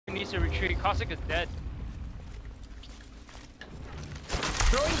needs to retreat. Cossack is dead.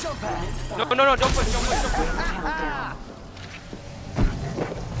 Throwing jump pad. No, don't push.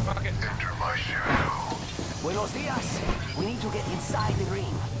 Fuck it. Enter my shadow. Buenos dias. We need to get inside the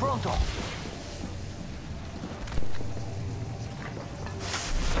ring. Pronto.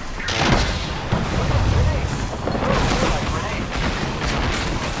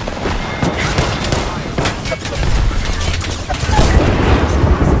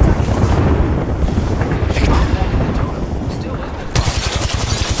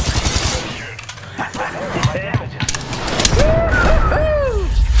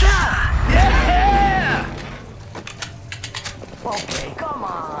 Okay, come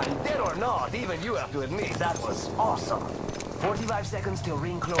on. Dead or not, even you have to admit that was awesome. 45 seconds till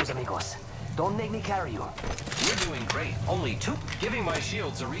ring close, amigos. Don't make me carry you. You're doing great. Only 2. Giving my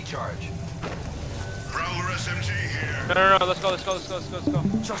shields a recharge. Prowler SMG here. No, let's go.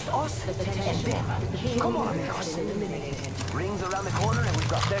 Just us and them. Come on, amigos. Rings around the corner and we've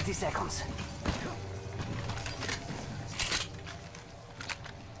got 30 seconds.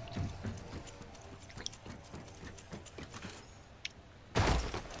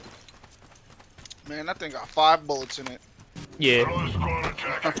 Man, that thing got 5 bullets in it. Yeah. Another squad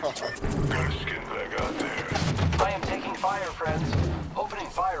attacking. Got a skin bag out there. I am taking fire, friends. Opening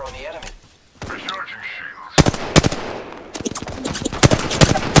fire on the enemy. Recharging shields.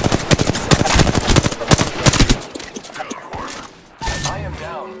 Down one. I am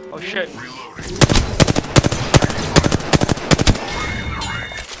down. Oh shit. Reloading. Already in the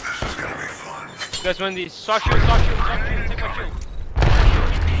ring. This is gonna be fun. You guys win these. Sock shield. Take my shield.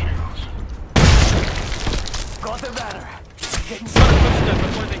 Shields. Got the banner. Getting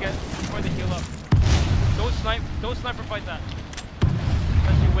Before they heal up. Don't sniper fight that.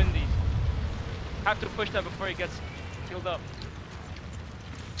 Unless you win these. Have to push that before he gets healed up.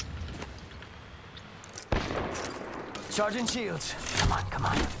 Charging shields. Come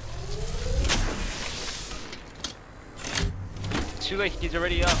on. Too late, he's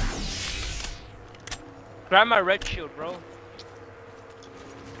already up. Grab my red shield, bro.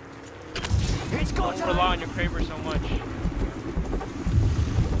 It's go Don't time. rely on your Kraber so much.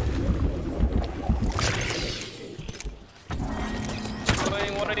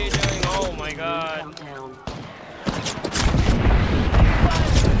 What are you doing? Oh my god.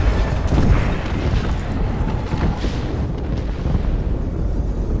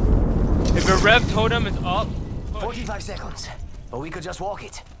 If your rev totem is up, push. 45 seconds. But we could just walk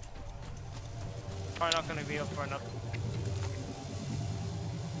it. Probably not gonna be up for enough.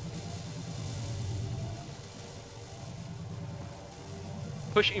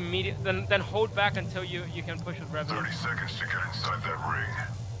 Push immediate, then hold back until you can push with rev. 30 seconds to get inside that ring.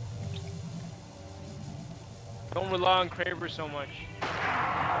 Don't rely on Kraber so much.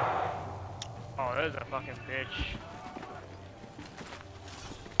 Oh, there's a fucking bitch.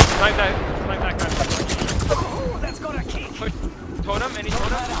 Snipe that guy. Ooh, that's gonna kick. Push totem, any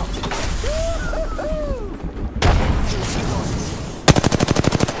totem?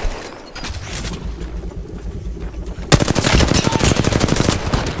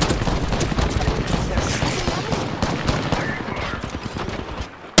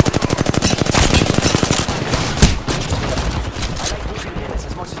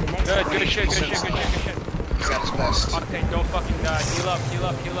 Good shit. He's at his best. Octane, don't fucking die. Heal up.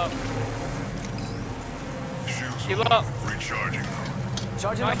 Shields Heal low. up. Recharging.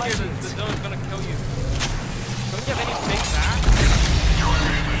 Charging Not up my here, the shields. zone's gonna kill you. Don't you have any big back? Join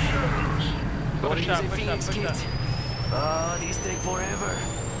me in the shadows. Push that. Oh, these take forever.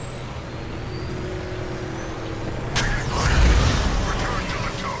 Return to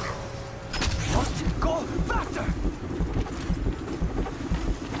the totem. Must go faster.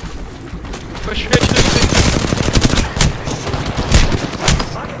 Push it.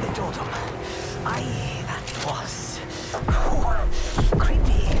 Look at the totem. Aye, that was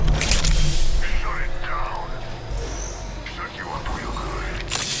creepy. Shut it down. Shut you up real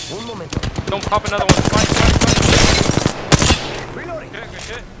good. Un momento. Don't pop another one. Fight. Reloading. Good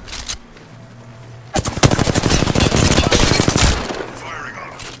shit. Firing on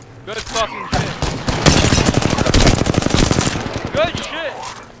him. Good fucking shit. Good shit.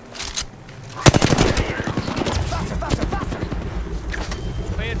 Faster.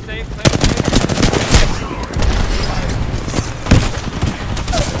 Play it safe.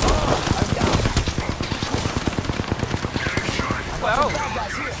 Wow.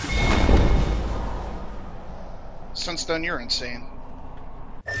 Sincedone, you're insane.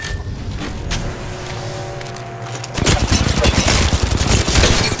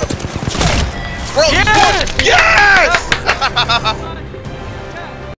 Bro, Yes! yes!